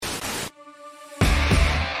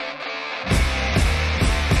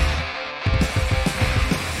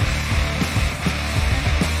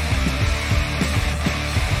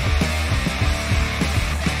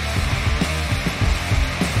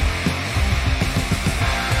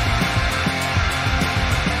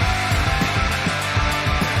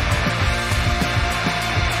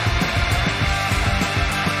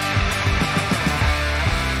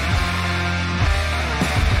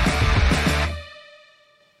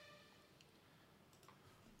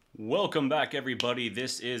Welcome back, everybody.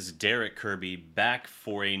 This is Derek Kirby back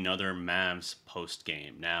for another Mavs post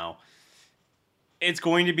game. Now, it's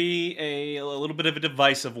going to be a little bit of a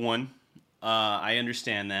divisive one. I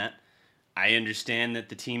understand that. I understand that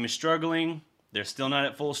the team is struggling. They're still not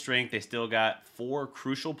at full strength. They still got four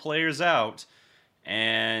crucial players out,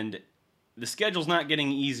 and the schedule's not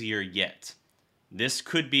getting easier yet. This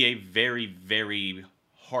could be a very, very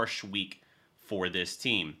harsh week for this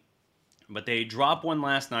team. But they dropped one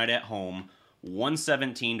last night at home,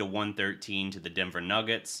 117 to 113 to the Denver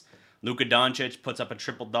Nuggets. Luka Doncic puts up a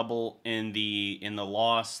triple-double in the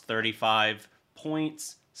loss, 35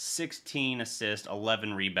 points, 16 assists,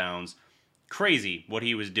 11 rebounds. Crazy what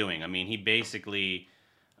he was doing. I mean, he basically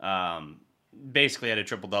had a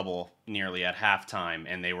triple-double nearly at halftime,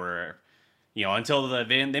 and they were, until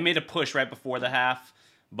they made a push right before the half,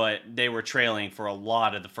 but they were trailing for a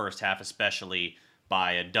lot of the first half, especially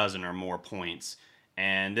by a dozen or more points.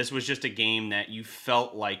 And this was just a game that you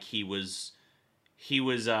felt like he was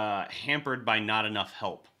hampered by not enough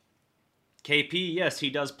help. KP, yes, he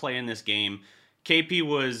does play in this game. KP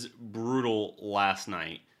was brutal last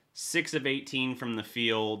night. 6 of 18 from the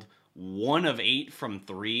field, 1 of 8 from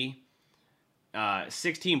 3.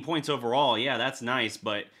 16 points overall. Yeah, that's nice,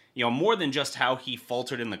 but more than just how he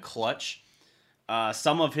faltered in the clutch,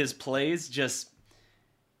 some of his plays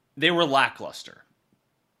they were lackluster.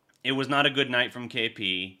 It was not a good night from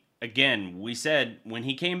KP. Again, we said when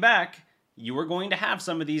he came back, you were going to have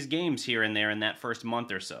some of these games here and there in that first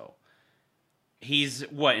month or so. He's,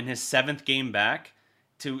 in his 7th game back?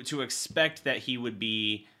 To expect that he would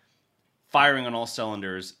be firing on all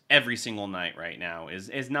cylinders every single night right now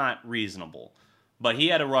is not reasonable. But he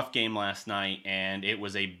had a rough game last night, and it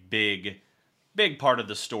was a big, big part of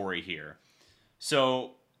the story here.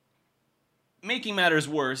 So, making matters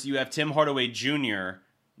worse, you have Tim Hardaway Jr.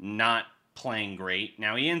 not playing great.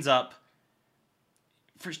 Now, he ends up,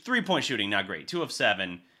 for three-point shooting, not great, 2 of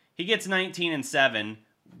 7. He gets 19 and 7.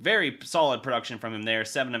 Very solid production from him there,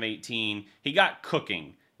 7 of 18. He got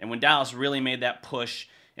cooking. And when Dallas really made that push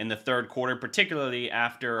in the third quarter, particularly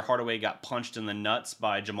after Hardaway got punched in the nuts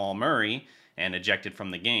by Jamal Murray and ejected from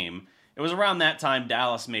the game, it was around that time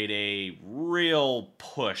Dallas made a real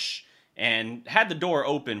push and had the door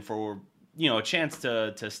open for, a chance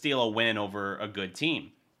to steal a win over a good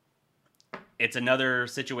team. It's another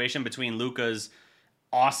situation between Luka's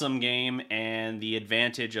awesome game and the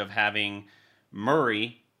advantage of having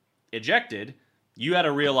Murray ejected. You had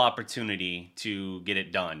a real opportunity to get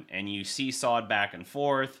it done, and you seesawed back and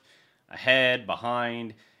forth, ahead,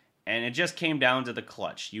 behind, and it just came down to the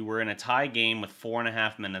clutch. You were in a tie game with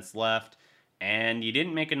 4.5 minutes left, and you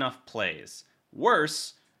didn't make enough plays.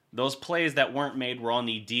 Worse, those plays that weren't made were on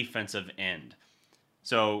the defensive end.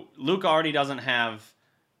 So Luka already doesn't have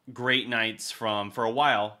great nights for a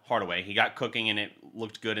while. Hardaway, he got cooking and it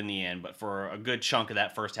looked good in the end, but for a good chunk of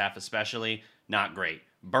that first half especially, not great.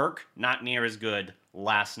 Burke, not near as good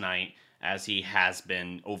last night as he has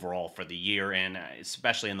been overall for the year, and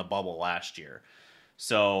especially in the bubble last year.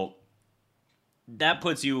 So that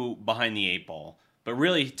puts you behind the 8 ball. But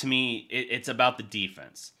really, to me, it's about the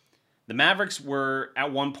defense. The Mavericks were,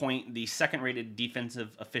 at one point, the second-rated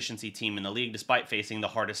defensive efficiency team in the league, despite facing the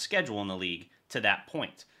hardest schedule in the league to that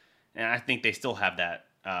point. And I think they still have that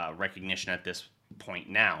recognition at this point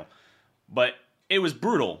now. But it was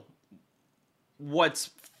brutal what's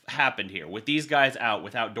happened here. With these guys out,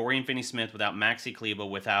 without Dorian Finney-Smith, without Maxi Kleber,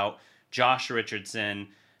 without Josh Richardson,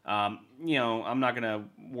 I'm not going to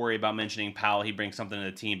worry about mentioning Powell. He brings something to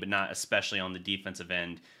the team, but not especially on the defensive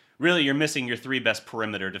end. Really, you're missing your 3 best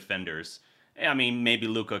perimeter defenders. I mean, maybe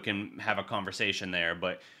Luka can have a conversation there,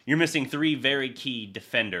 but you're missing 3 very key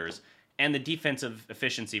defenders, and the defensive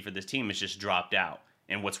efficiency for this team has just dropped out.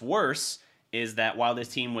 And what's worse is that while this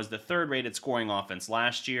team was the 3rd-rated scoring offense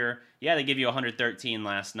last year, yeah, they give you 113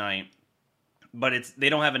 last night, but they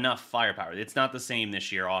don't have enough firepower. It's not the same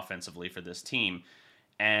this year offensively for this team.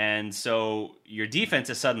 And so your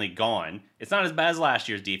defense is suddenly gone. It's not as bad as last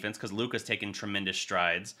year's defense because Luka's taken tremendous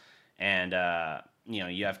strides. And,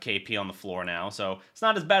 you have KP on the floor now. So it's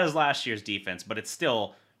not as bad as last year's defense, but it's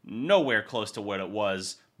still nowhere close to what it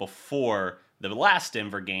was before the last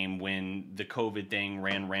Denver game when the COVID thing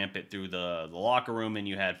ran rampant through the locker room and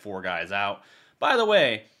you had 4 guys out. By the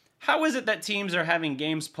way, how is it that teams are having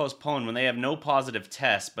games postponed when they have no positive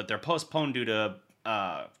tests, but they're postponed due to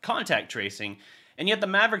contact tracing? And yet the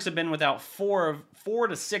Mavericks have been without 4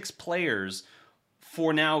 to 6 players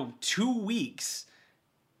for now 2 weeks.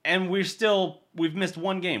 And we've missed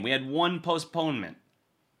 1 game. We had 1 postponement.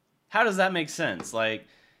 How does that make sense?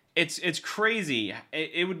 It's crazy.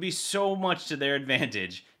 It would be so much to their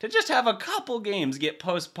advantage to just have a couple games get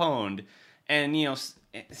postponed, and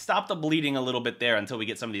stop the bleeding a little bit there until we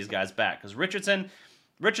get some of these guys back. Because Richardson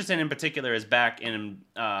in particular is back in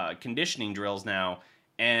conditioning drills now,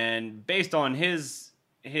 and based on his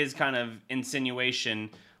kind of insinuation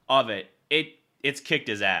of it's kicked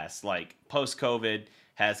his ass. Like post COVID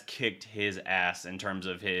has kicked his ass in terms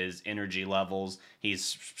of his energy levels. He's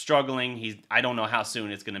struggling. I don't know how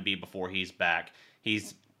soon it's going to be before he's back.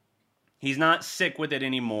 He's not sick with it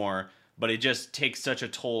anymore, but it just takes such a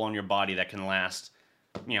toll on your body that can last,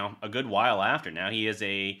 a good while after. Now he is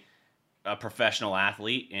a professional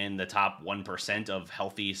athlete in the top 1% of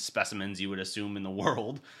healthy specimens you would assume in the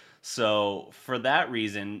world. So for that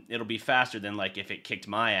reason, it'll be faster than like if it kicked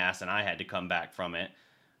my ass and I had to come back from it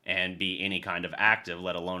and be any kind of active,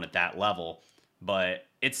 let alone at that level. But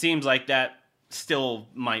it seems like that still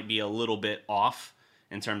might be a little bit off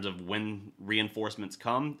in terms of when reinforcements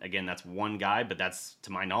come. Again, that's one guy, but that's,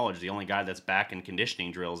 to my knowledge, the only guy that's back in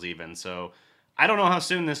conditioning drills even. So I don't know how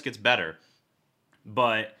soon this gets better.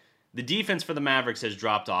 But the defense for the Mavericks has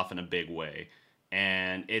dropped off in a big way,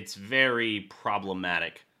 and it's very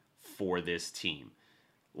problematic for this team.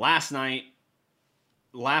 Last night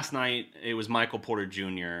it was Michael Porter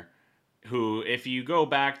Jr., who, if you go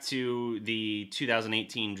back to the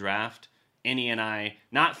 2018 draft, Annie and I,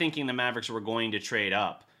 not thinking the Mavericks were going to trade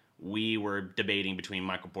up, we were debating between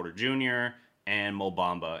Michael Porter Jr. and Mo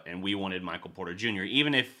Bamba, and we wanted Michael Porter Jr.,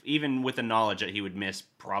 even with the knowledge that he would miss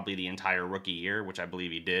probably the entire rookie year, which I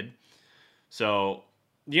believe he did. So,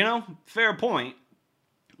 fair point.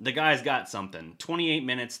 The guy's got something. 28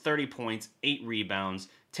 minutes, 30 points, 8 rebounds,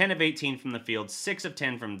 10 of 18 from the field, 6 of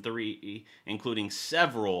 10 from 3, including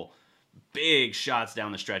several big shots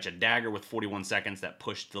down the stretch. A dagger with 41 seconds that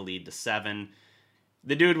pushed the lead to 7.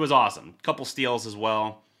 The dude was awesome. Couple steals as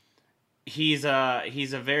well. He's a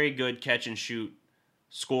very good catch and shoot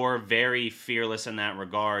scorer, very fearless in that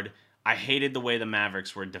regard. I hated the way the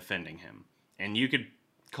Mavericks were defending him. And you could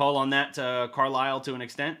call on that to Carlisle to an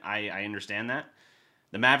extent. I understand that.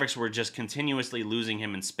 The Mavericks were just continuously losing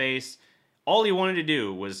him in space. All he wanted to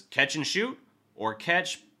do was catch and shoot, or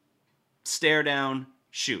catch, stare down,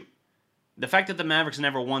 shoot. The fact that the Mavericks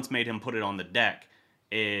never once made him put it on the deck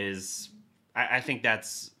is, I think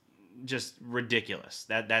that's just ridiculous.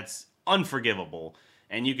 That's unforgivable.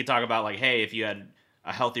 And you could talk about like, hey, if you had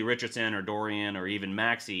a healthy Richardson or Dorian or even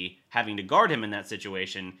Maxey having to guard him in that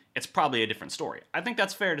situation, it's probably a different story. I think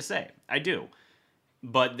that's fair to say. I do.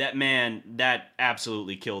 But that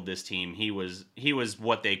absolutely killed this team. He was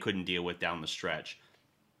what they couldn't deal with down the stretch.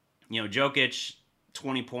 Jokic,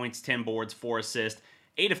 20 points, 10 boards, 4 assists,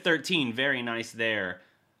 8 of 13, very nice there.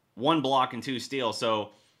 1 block and 2 steals. So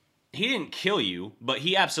he didn't kill you, but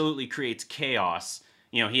he absolutely creates chaos.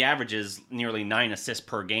 He averages nearly 9 assists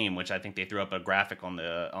per game, which I think they threw up a graphic on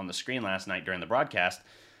the screen last night during the broadcast,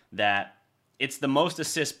 that it's the most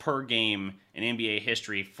assists per game in NBA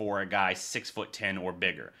history for a guy 6'10" or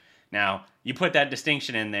bigger. Now, you put that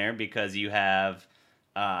distinction in there because you have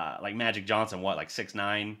like Magic Johnson, like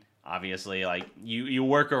 6'9", obviously. Like you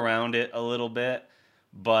work around it a little bit,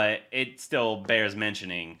 but it still bears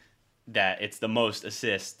mentioning that it's the most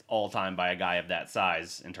assists all time by a guy of that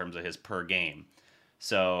size in terms of his per game.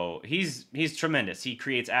 So he's tremendous. He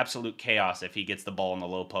creates absolute chaos if he gets the ball in the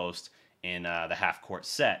low post in the half-court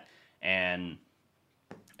set. And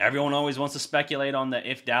everyone always wants to speculate on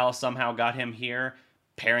if Dallas somehow got him here,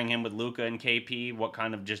 pairing him with Luka and KP, what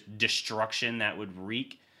kind of just destruction that would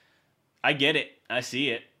wreak. I get it. I see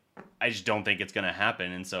it. I just don't think it's going to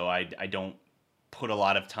happen. And so I don't put a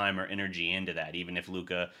lot of time or energy into that, even if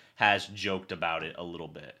Luka has joked about it a little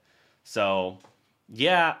bit. So,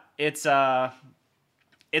 yeah, it's a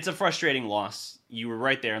frustrating loss. You were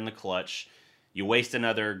right there in the clutch. You waste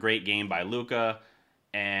another great game by Luka.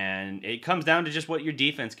 And it comes down to just what your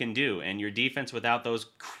defense can do. And your defense without those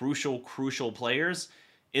crucial players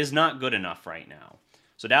is not good enough right now.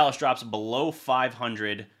 So Dallas drops below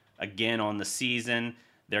 500 again on the season.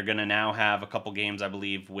 They're going to now have a couple games, I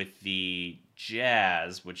believe, with the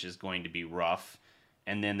Jazz, which is going to be rough.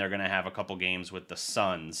 And then they're going to have a couple games with the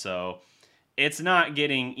Suns. So it's not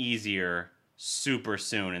getting easier super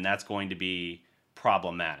soon, and that's going to be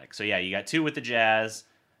problematic. So yeah, you got 2 with the Jazz.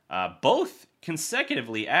 Both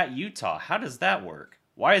consecutively at Utah. How does that work?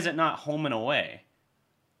 Why is it not home and away?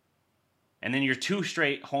 And then you're 2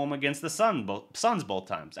 straight home against the Suns both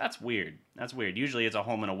times. That's weird. Usually it's a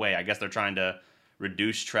home and away. I guess they're trying to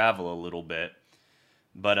reduce travel a little bit.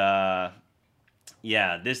 But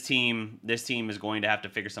yeah, this team is going to have to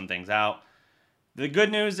figure some things out. The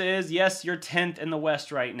good news is, yes, you're 10th in the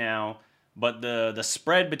West right now, but the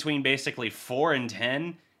spread between basically 4 and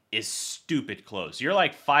 10 is stupid close. You're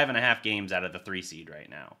like 5.5 games out of the 3 seed right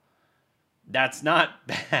now. That's not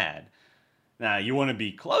bad. Now, you want to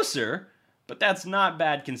be closer, but that's not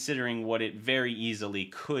bad considering what it very easily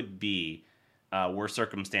could be were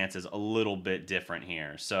circumstances a little bit different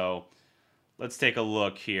here. So let's take a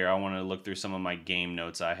look here. I want to look through some of my game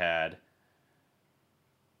notes I had.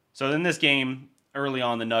 So in this game, early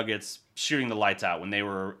on, the Nuggets shooting the lights out when they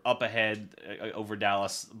were up ahead over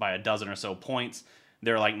Dallas by a dozen or so points.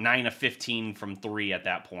 They're like 9 of 15 from 3 at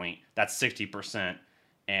that point. That's 60%,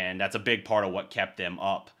 and that's a big part of what kept them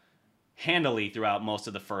up handily throughout most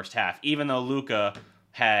of the first half. Even though Luka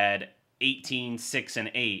had 18, 6,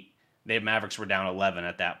 and 8, the Mavericks were down 11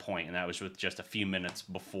 at that point, and that was with just a few minutes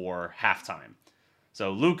before halftime.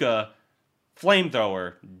 So Luka,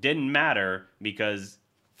 flamethrower, didn't matter because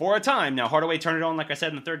for a time, now Hardaway turned it on, like I said,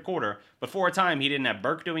 in the third quarter, but for a time, he didn't have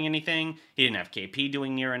Burke doing anything. He didn't have KP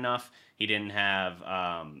doing near enough. He didn't have,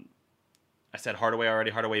 I said Hardaway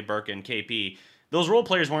already, Hardaway, Burke, and KP. Those role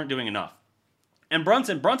players weren't doing enough. And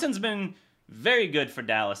Brunson's been very good for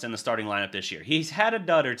Dallas in the starting lineup this year. He's had a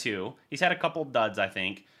dud or two. He's had a couple duds, I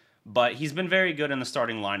think, but he's been very good in the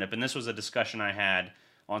starting lineup. And this was a discussion I had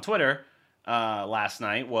on Twitter last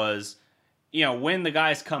night was, when the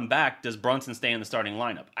guys come back, does Brunson stay in the starting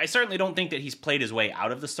lineup? I certainly don't think that he's played his way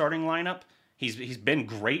out of the starting lineup. He's been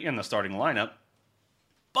great in the starting lineup,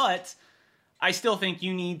 but I still think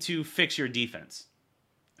you need to fix your defense.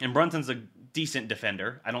 And Brunson's a decent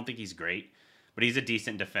defender. I don't think he's great, but he's a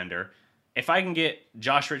decent defender. If I can get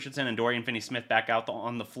Josh Richardson and Dorian Finney-Smith back out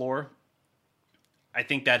on the floor, I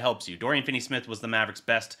think that helps you. Dorian Finney-Smith was the Mavericks'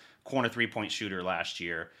 best corner three-point shooter last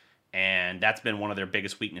year, and that's been one of their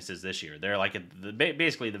biggest weaknesses this year. They're like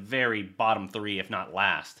basically the very bottom 3, if not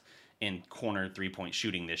last, in corner three-point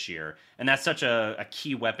shooting this year. And that's such a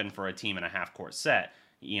key weapon for a team in a half-court set.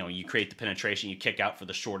 You create the penetration, you kick out for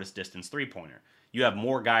the shortest distance three-pointer. You have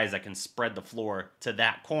more guys that can spread the floor to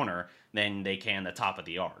that corner than they can the top of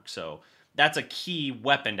the arc. So that's a key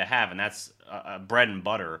weapon to have, and that's a bread and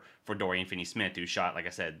butter for Dorian Finney-Smith, who shot, like I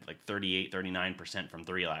said, like 38, 39% from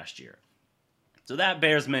 3 last year. So that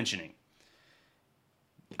bears mentioning.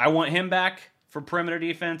 I want him back for perimeter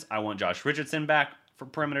defense. I want Josh Richardson back for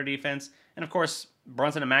perimeter defense. And, of course,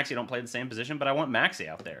 Brunson and Maxey don't play the same position, but I want Maxey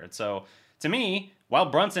out there. And so, to me, while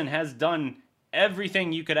Brunson has done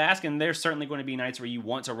everything you could ask, and there's certainly going to be nights where you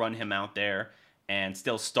want to run him out there and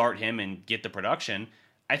still start him and get the production,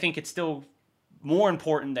 I think it's still more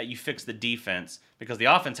important that you fix the defense because the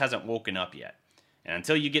offense hasn't woken up yet. And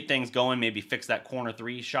until you get things going, maybe fix that corner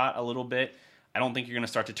 3 shot a little bit, I don't think you're going to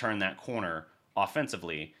start to turn that corner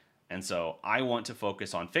offensively. And so I want to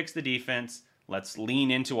focus on fix the defense. Let's lean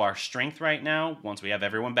into our strength right now. Once we have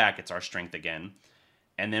everyone back, it's our strength again.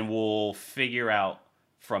 And then we'll figure out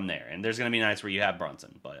from there. And there's going to be nights where you have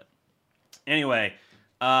Brunson. But anyway,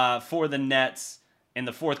 for the Nets, in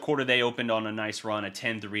the fourth quarter, they opened on a nice run, a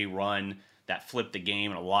 10-3 run that flipped the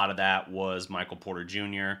game. And a lot of that was Michael Porter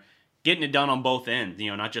Jr. getting it done on both ends.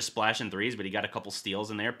 Not just splashing threes, but he got a couple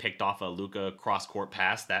steals in there, picked off a Luka cross-court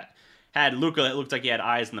pass that had Luka, it looked like he had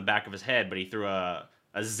eyes in the back of his head, but he threw a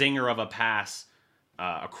zinger of a pass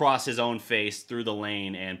across his own face through the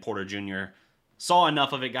lane, and Porter Jr. saw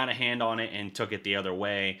enough of it, got a hand on it, and took it the other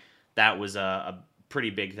way. That was a pretty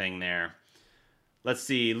big thing there. Let's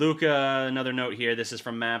see. Luka, another note here. This is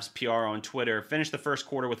from Mavs PR on Twitter. Finished the first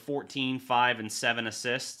quarter with 14, 5, and 7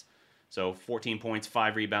 assists. So 14 points,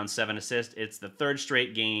 5 rebounds, 7 assists. It's the third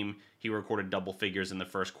straight game he recorded double figures in the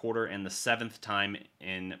first quarter and the 7th time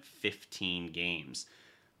in 15 games.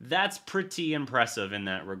 That's pretty impressive in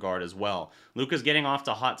that regard as well. Luka's getting off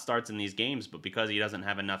to hot starts in these games, but because he doesn't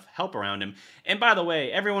have enough help around him. And by the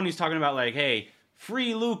way, everyone who's talking about like, hey,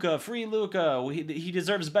 free Luka, he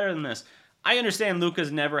deserves better than this. I understand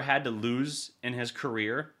Luka's never had to lose in his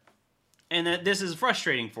career, and that this is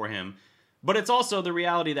frustrating for him. But it's also the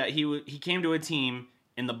reality that he came to a team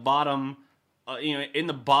in the bottom, in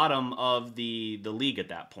the bottom of the league at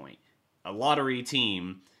that point. A lottery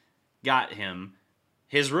team got him.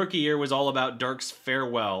 His rookie year was all about Dirk's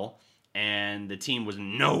farewell, and the team was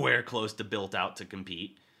nowhere close to built out to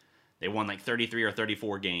compete. They won like 33 or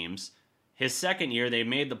 34 games. His second year, they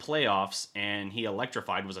made the playoffs, and he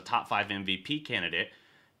electrified, was a top 5 MVP candidate.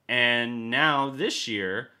 And now this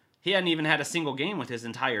year, he hadn't even had a single game with his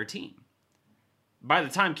entire team. By the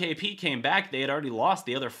time KP came back, they had already lost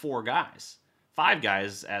the other 4 guys. 5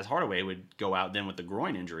 guys, as Hardaway would go out then with the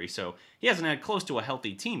groin injury. So he hasn't had close to a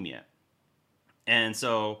healthy team yet. And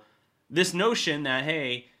so this notion that,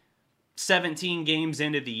 hey, 17 games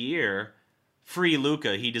into the year, free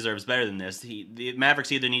Luka. He deserves better than this. The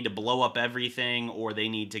Mavericks either need to blow up everything or they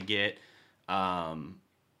need to get, blow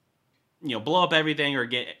up everything or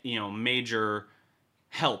get, major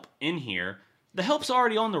help in here. The help's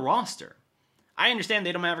already on the roster. I understand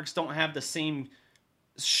the Mavericks don't have the same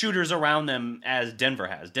shooters around them as Denver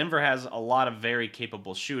has. Denver has a lot of very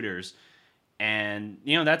capable shooters, and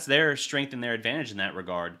that's their strength and their advantage in that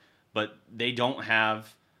regard. But they don't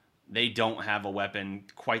have a weapon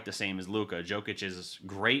quite the same as Luka. Jokic is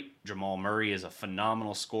great. Jamal Murray is a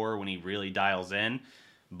phenomenal scorer when he really dials in,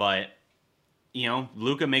 but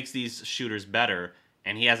Luka makes these shooters better,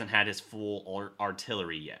 and he hasn't had his full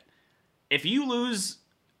artillery yet. If you lose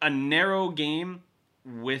a narrow game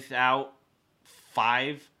without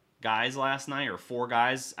 5 guys last night, or 4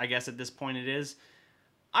 guys, I guess at this point it is,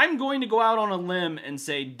 I'm going to go out on a limb and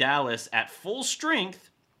say Dallas at full strength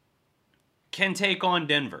can take on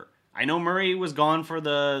Denver. I know Murray was gone for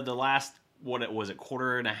the last,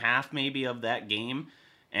 quarter and a half maybe of that game,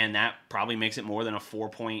 and that probably makes it more than a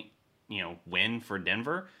 4-point, win for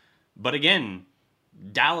Denver. But again,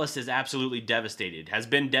 Dallas is absolutely devastated, has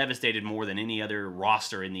been devastated more than any other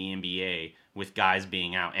roster in the NBA with guys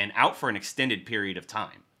being out, and out for an extended period of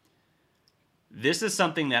time. This is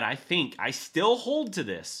something that I still hold to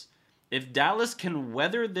this. If Dallas can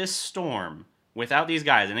weather this storm without these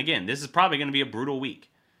guys, and again, this is probably going to be a brutal week,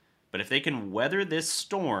 but if they can weather this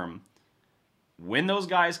storm, when those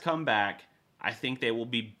guys come back, I think they will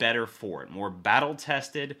be better for it. More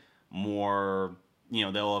battle-tested, more,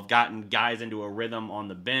 they'll have gotten guys into a rhythm on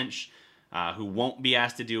the bench who won't be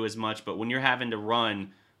asked to do as much. But when you're having to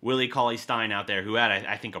run Willie Cauley-Stein out there, who had,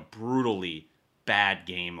 I think, a brutally bad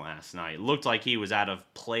game last night. It looked like he was out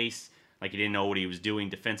of place, like he didn't know what he was doing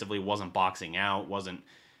defensively, wasn't boxing out, wasn't...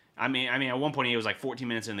 I mean, at one point he was like 14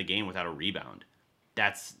 minutes in the game without a rebound.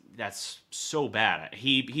 That's so bad.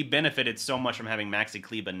 He benefited so much from having Maxi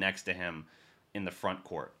Kleber next to him in the front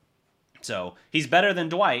court. So he's better than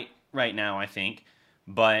Dwight right now, I think.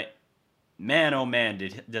 But man, oh man,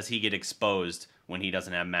 does he get exposed when he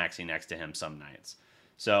doesn't have Maxi next to him some nights.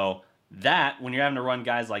 So that, when you're having to run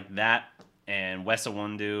guys like that, and Wes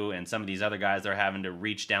Iwundu and some of these other guys that are having to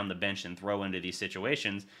reach down the bench and throw into these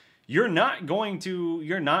situations, you're not going to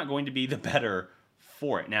be the better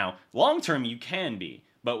for it. Now, long term you can be,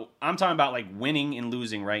 but I'm talking about like winning and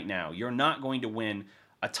losing right now. You're not going to win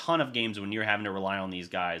a ton of games when you're having to rely on these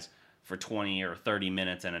guys for 20 or 30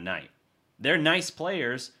 minutes in a night. They're nice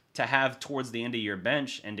players to have towards the end of your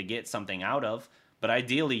bench and to get something out of, but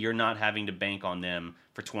ideally you're not having to bank on them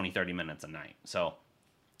for 20, 30 minutes a night. So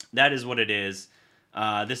that is what it is.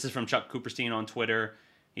 This is from Chuck Cooperstein on Twitter.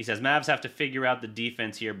 He says, Mavs have to figure out the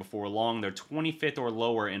defense here before long. They're 25th or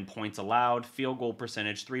lower in points allowed, field goal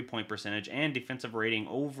percentage, 3-point percentage, and defensive rating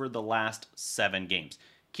over the last 7 games.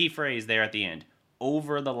 Key phrase there at the end.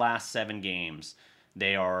 Over the last 7 games,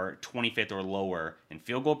 they are 25th or lower in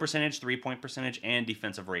field goal percentage, 3-point percentage, and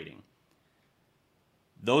defensive rating.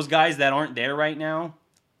 Those guys that aren't there right now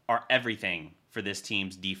are everything for this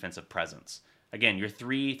team's defensive presence. Again, your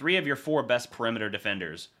three of your 4 best perimeter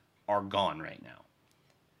defenders are gone right now.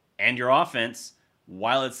 And your offense,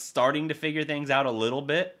 while it's starting to figure things out a little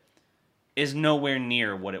bit, is nowhere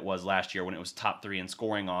near what it was last year when it was top 3 in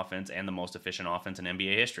scoring offense and the most efficient offense in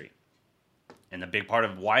NBA history. And the big part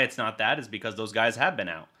of why it's not that is because those guys have been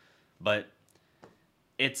out. But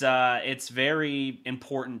it's very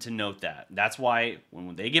important to note that. That's why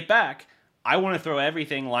when they get back, I want to throw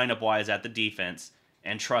everything lineup-wise at the defense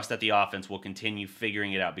and trust that the offense will continue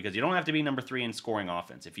figuring it out. Because you don't have to be number 3 in scoring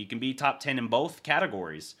offense. If you can be top 10 in both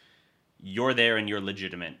categories, you're there and you're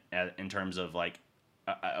legitimate in terms of like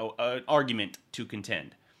an argument to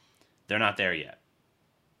contend. They're not there yet.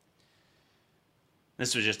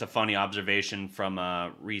 This was just a funny observation from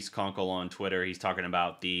Reese Conkle on Twitter. He's talking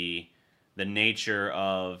about the nature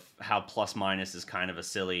of how plus minus is kind of a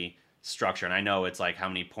silly structure. And I know it's like how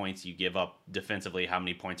many points you give up defensively, how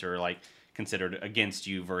many points are like considered against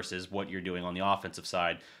you versus what you're doing on the offensive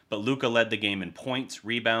side. But Luka led the game in points,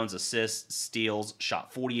 rebounds, assists, steals,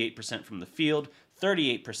 shot 48% from the field,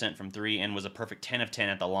 38% from 3, and was a perfect 10 of 10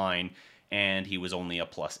 at the line, and he was only a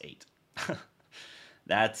 +8.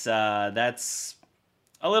 That's a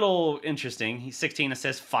little interesting. He's 16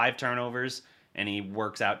 assists, 5 turnovers, and he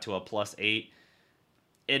works out to a +8.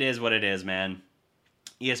 It is what it is, man.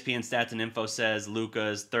 ESPN Stats and Info says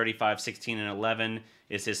Luka's 35, 16, and 11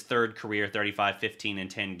 is his 3rd career 35, 15,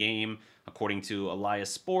 and 10 game. According to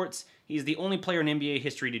Elias Sports, he's the only player in NBA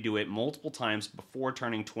history to do it multiple times before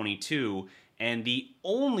turning 22, and the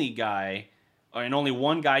only guy, and only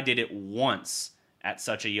one guy did it once at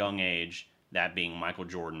such a young age, that being Michael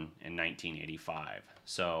Jordan in 1985.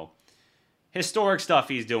 So historic stuff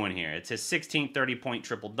he's doing here. It's his 16th 30-point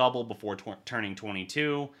triple-double before turning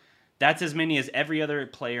 22. That's as many as every other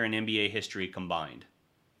player in NBA history combined.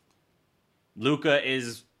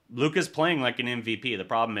 Luka's playing like an MVP. The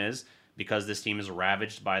problem is, because this team is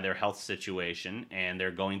ravaged by their health situation and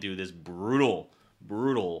they're going through this brutal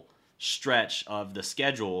stretch of the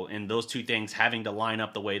schedule, and those two things having to line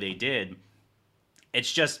up the way they did,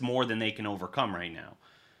 it's just more than they can overcome right now.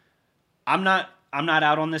 I'm not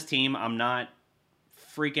out on this team. I'm not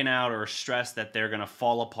freaking out or stressed that they're going to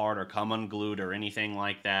fall apart or come unglued or anything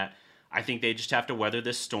like that. I think they just have to weather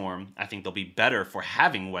this storm. I think they'll be better for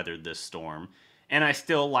having weathered this storm. And I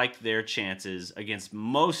still like their chances against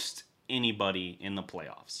most anybody in the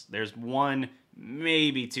playoffs. There's one,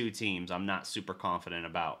 maybe two teams I'm not super confident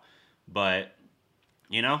about. But,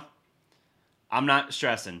 I'm not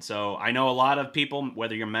stressing. So I know a lot of people,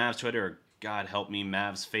 whether you're Mavs Twitter or, God help me,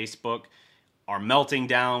 Mavs Facebook, are melting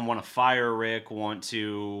down, want to fire Rick, want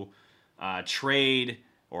to trade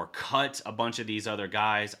or cut a bunch of these other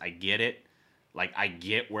guys. I get it. I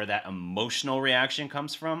get where that emotional reaction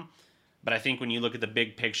comes from. But I think when you look at the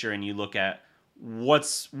big picture and you look at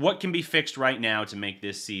what can be fixed right now to make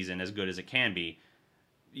this season as good as it can be,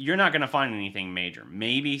 you're not going to find anything major.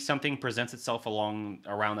 Maybe something presents itself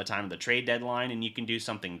around the time of the trade deadline and you can do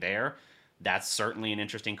something there. That's certainly an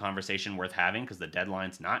interesting conversation worth having because the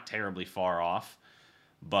deadline's not terribly far off.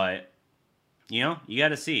 But, you got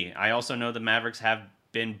to see. I also know the Mavericks have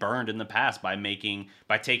been burned in the past by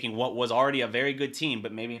taking what was already a very good team,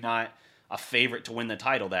 but maybe not a favorite to win the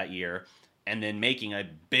title that year, and then making a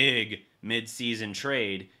big mid-season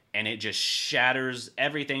trade, and it just shatters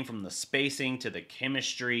everything from the spacing to the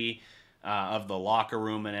chemistry of the locker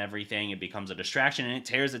room and everything. It becomes a distraction, and it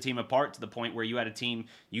tears the team apart to the point where you had a team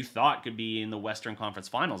you thought could be in the Western Conference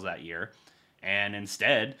Finals that year, and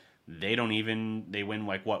instead they win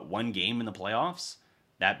one game in the playoffs.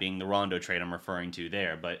 That being the Rondo trade I'm referring to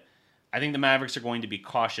there. But I think the Mavericks are going to be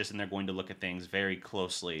cautious and they're going to look at things very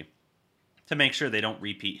closely to make sure they don't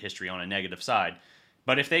repeat history on a negative side.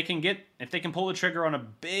 But if they can pull the trigger on a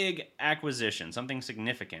big acquisition, something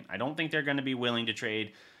significant, I don't think they're going to be willing to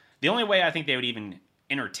trade. The only way I think they would even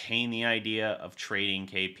entertain the idea of trading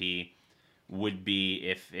KP would be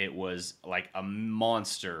if it was like a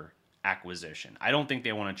monster acquisition. I don't think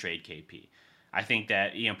they want to trade KP. I think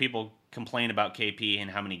that, people complain about KP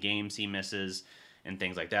and how many games he misses and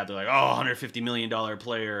things like that. They're like, $150 million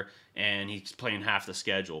player and he's playing half the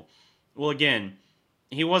schedule. Well, again,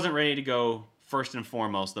 he wasn't ready to go first and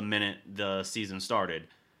foremost the minute the season started,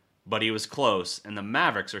 but he was close, and the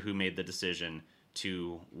Mavericks are who made the decision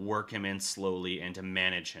to work him in slowly and to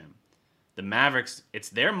manage him. The Mavericks, it's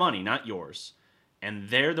their money, not yours, and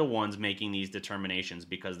they're the ones making these determinations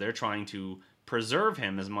because they're trying to preserve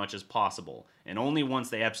him as much as possible. And only once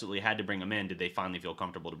they absolutely had to bring him in did they finally feel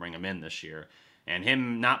comfortable to bring him in this year. And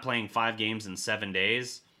him not playing 5 games in 7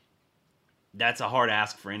 days, that's a hard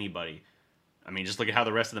ask for anybody. I mean, just look at how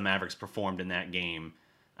the rest of the Mavericks performed in that game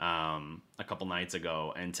a couple nights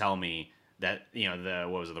ago and tell me that,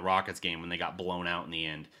 the Rockets game when they got blown out in the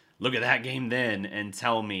end. Look at that game then and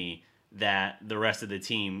tell me that the rest of the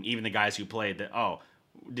team, even the guys who played, that,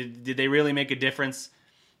 did they really make a difference?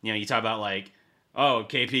 You talk about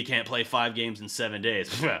KP can't play 5 games in 7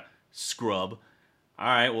 days. Scrub. All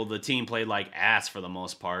right, well, the team played like ass for the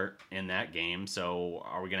most part in that game, so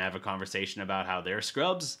are we going to have a conversation about how they're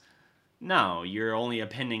scrubs? No, you're only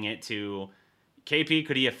appending it to KP.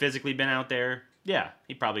 Could he have physically been out there? Yeah,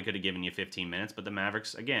 he probably could have given you 15 minutes, but the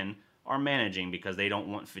Mavericks, again, are managing because they don't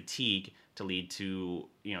want fatigue to lead to,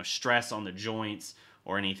 stress on the joints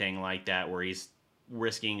or anything like that where he's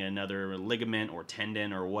risking another ligament or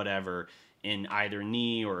tendon or whatever in either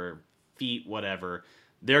knee or feet, whatever.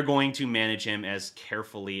 They're going to manage him as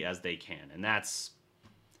carefully as they can. And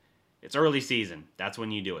it's early season. That's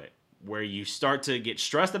when you do it. Where you start to get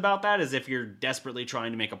stressed about that is if you're desperately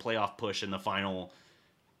trying to make a playoff push in the final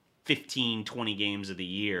 15, 20 games of the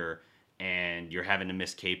year and you're having to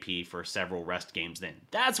miss KP for several rest games then.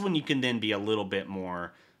 That's when you can then be a little bit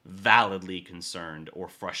more validly concerned or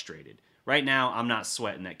frustrated. Right now, I'm not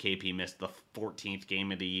sweating that KP missed the 14th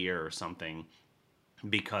game of the year or something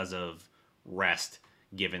because of rest,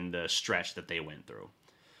 given the stretch that they went through.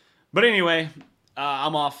 But anyway,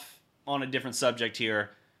 I'm off on a different subject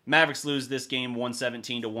here. Mavericks lose this game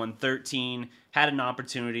 117 to 113. Had an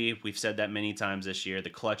opportunity. We've said that many times this year. The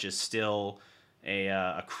clutch is still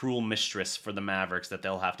a cruel mistress for the Mavericks that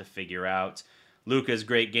they'll have to figure out. Luka's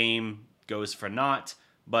great game goes for naught,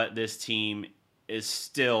 but this team is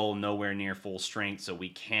still nowhere near full strength, so we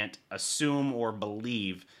can't assume or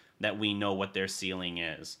believe that we know what their ceiling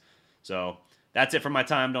is. So That's it for my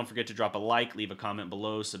time. Don't forget to drop a like, leave a comment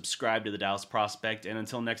below, subscribe to the Dallas Prospect, and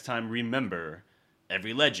until next time, remember,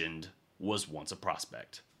 every legend was once a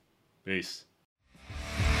prospect. Peace.